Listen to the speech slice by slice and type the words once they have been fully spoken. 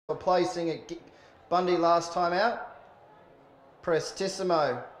replacing Bundy last time out.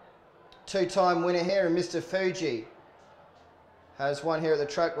 Prestissimo, two-time winner here, and Mr. Fuji has won here at the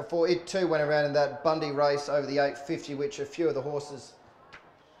track before. It too went around in that Bundy race over the 850, which a few of the horses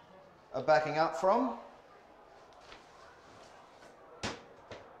are backing up from.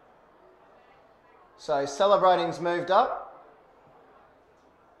 So Celebrating's moved up.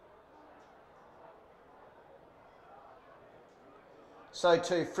 So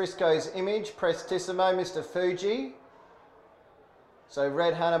too Frisco's Image, Prestissimo, Mr. Fuji. So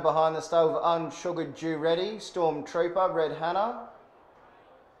Red Hannah behind the stove of Unsugared Dew Ready, Stormtrooper, Red Hannah,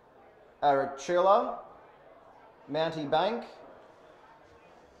 Arachula, Mountie Bank.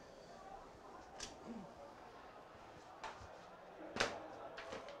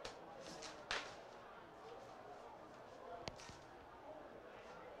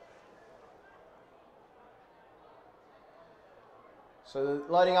 So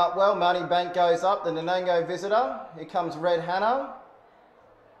loading up well, Mountie Bank goes up, the Nanango Visitor. Here comes Red Hannah.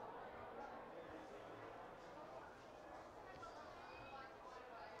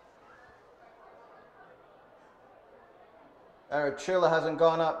 Arachula hasn't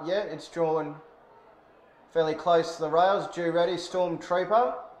gone up yet. It's drawn fairly close to the rails. Dew Ready,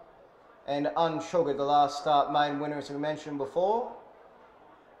 Stormtrooper, and Unsugared, the last start main winner, as we mentioned before.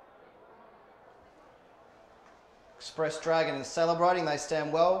 Express Dragon and Celebrating, they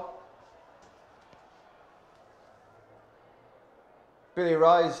stand well. Billy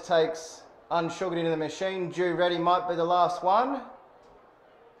Rose takes Unsugared into the machine. Dew Ready might be the last one.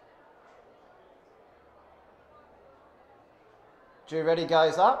 Dew Ready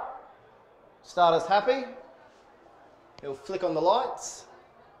goes up. Starter's happy. He'll flick on the lights.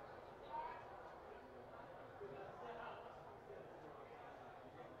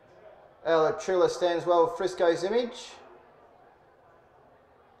 Arachula stands well with Frisco's Image.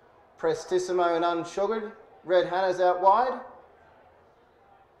 Prestissimo and Unsugared. Red Hannah's out wide.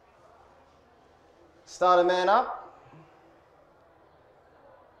 Starter man up.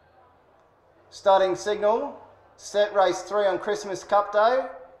 Starting signal. Set race 3 on Christmas Cup Day.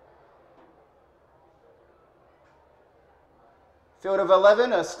 Field of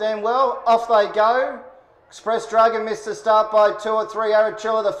 11, a stand well. Off they go. Express Dragon missed the start by 2 or 3.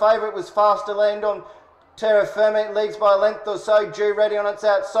 Arachula, the favourite, was fast to land on Terra Firma. Leads by a length or so. Dew Ready on its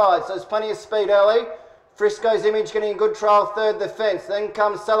outside, so there's plenty of speed early. Frisco's Image getting a good trial, third the fence. Then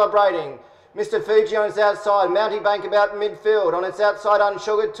comes Celebrating. Mr. Fuji on its outside. Mountie Bank about midfield. On its outside,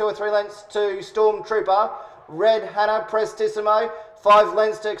 Unsugared, 2 or 3 lengths to Stormtrooper. Red Hannah, Prestissimo, 5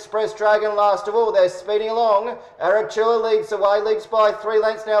 lengths to Express Dragon. Last of all, they're speeding along. Arachula leads the way, leads by 3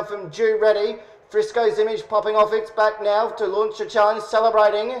 lengths now from Dew Ready. Frisco's Image popping off its back now to launch a challenge.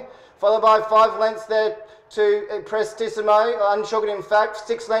 Celebrating, followed by 5 lengths there to Prestissimo. Unsugared, in fact,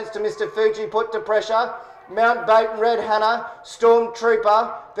 6 lengths to Mr. Fuji, put to pressure. Mount Baton, Red Hannah,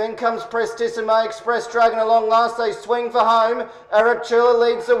 Stormtrooper, then comes Prestissimo, Express Dragon along last, they swing for home. Arachula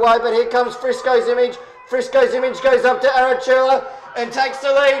leads the way, but here comes Frisco's Image. Frisco's Image goes up to Arachula and takes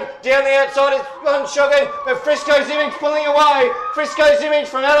the lead. Down the outside it's Unsugared, but Frisco's Image pulling away. Frisco's Image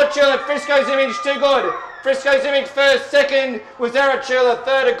from Arachula, Frisco's Image too good. Frisco's Image first, second was Arachula,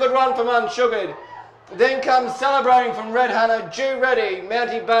 third a good run from Unsugared. Then comes Celebrating from Red Hannah, Dew Ready,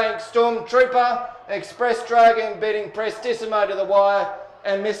 Mountie Bank, Stormtrooper, Express Dragon beating Prestissimo to the wire,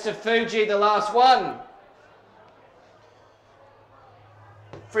 and Mr. Fuji the last one.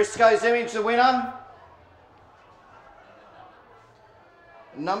 Frisco's Image the winner.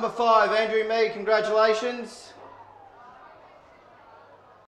 Number 5, Andrew Mee, congratulations.